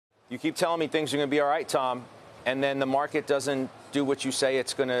You keep telling me things are going to be all right, Tom, and then the market doesn't do what you say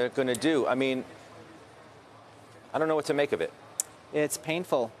it's going to do. I mean, I don't know what to make of it. It's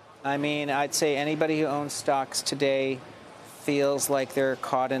painful. I mean, I'd say anybody who owns stocks today feels like they're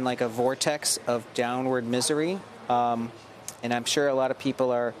caught in like a vortex of downward misery. And I'm sure a lot of people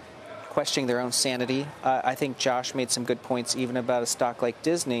are questioning their own sanity. I think Josh made some good points even about a stock like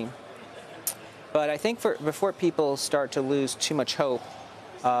Disney. But I think before people start to lose too much hope,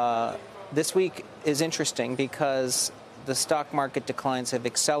 this week is interesting because the stock market declines have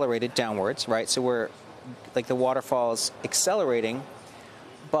accelerated downwards, right? So we're like the waterfall is accelerating.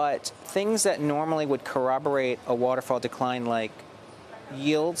 But things that normally would corroborate a waterfall decline like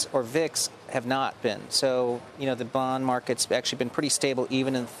yields or VIX have not been. So, the bond market's actually been pretty stable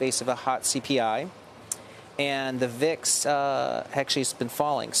even in the face of a hot CPI. And the VIX actually has been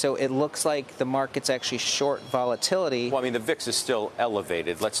falling. So it looks like the market's actually short volatility. Well, I mean, the VIX is still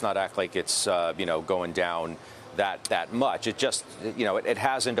elevated. Let's not act like it's, going down that much. It just, it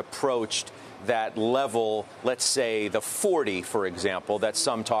hasn't approached that level, let's say the 40, for example, that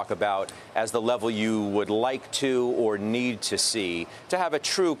some talk about as the level you would like to or need to see to have a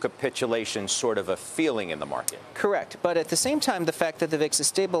true capitulation sort of a feeling in the market. Correct. But at the same time, the fact that the VIX is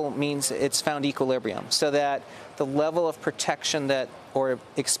stable means it's found equilibrium, so that the level of protection that or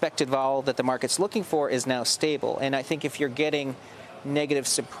expected vol that the market's looking for is now stable. And I think if you're getting negative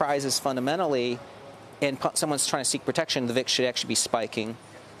surprises fundamentally and someone's trying to seek protection, the VIX should actually be spiking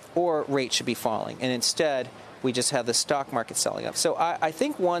or rates should be falling. And instead, we just have the stock market selling up. So I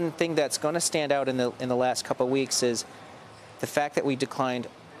think one thing that's going to stand out in the last couple of weeks is the fact that we declined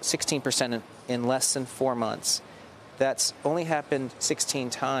 16% in less than 4 months. That's only happened 16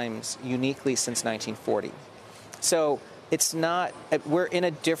 times uniquely since 1940. So it's not, we're in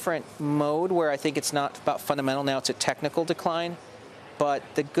a different mode where I think it's not about fundamental now, it's a technical decline.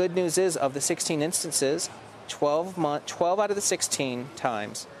 But the good news is of the 16 instances, 12 out of the 16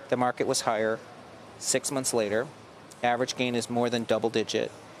 times, the market was higher. 6 months later, average gain is more than double digit.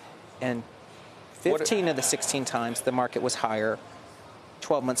 And 15 of the 16 times, the market was higher.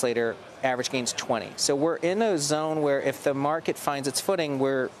 12 months later, average gain's 20. So we're in a zone where if the market finds its footing,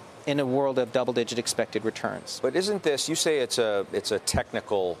 we're in a world of double-digit expected returns. But isn't this, you say it's a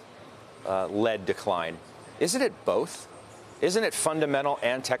technical led decline. Isn't it both? Isn't it fundamental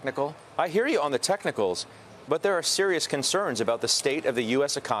and technical? I hear you on the technicals, but there are serious concerns about the state of the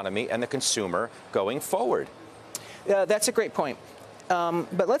U.S. economy and the consumer going forward. That's a great point.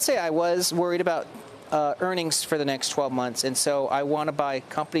 But let's say I was worried about earnings for the next 12 months, and so I want to buy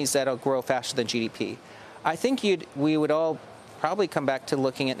companies that will grow faster than GDP. I think we would all probably come back to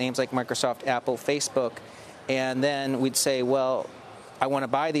looking at names like Microsoft, Apple, Facebook, and then we'd say, well, I want to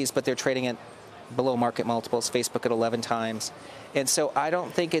buy these, but they're trading at below market multiples, Facebook at 11 times. And so I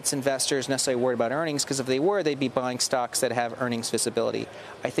don't think it's investors necessarily worried about earnings, because if they were, they'd be buying stocks that have earnings visibility.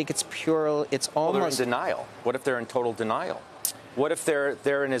 I think it's almost... Well, they're in denial. What if they're in total denial? What if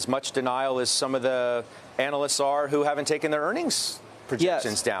they're in as much denial as some of the analysts are who haven't taken their earnings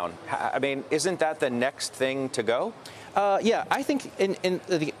projections down? I mean, isn't that the next thing to go? Yeah, I think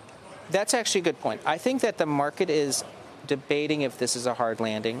that's actually a good point. I think that the market is debating if this is a hard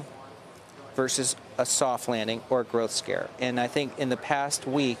landing versus a soft landing or a growth scare. And I think in the past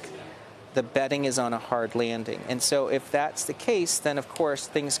week, the betting is on a hard landing. And so if that's the case, then of course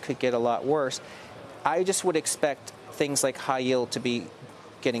things could get a lot worse. I just would expect things like high yield to be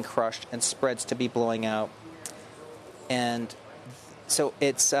getting crushed and spreads to be blowing out. And so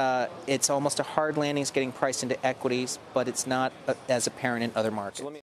it's almost a hard landing. It's getting priced into equities, but it's not as apparent in other markets.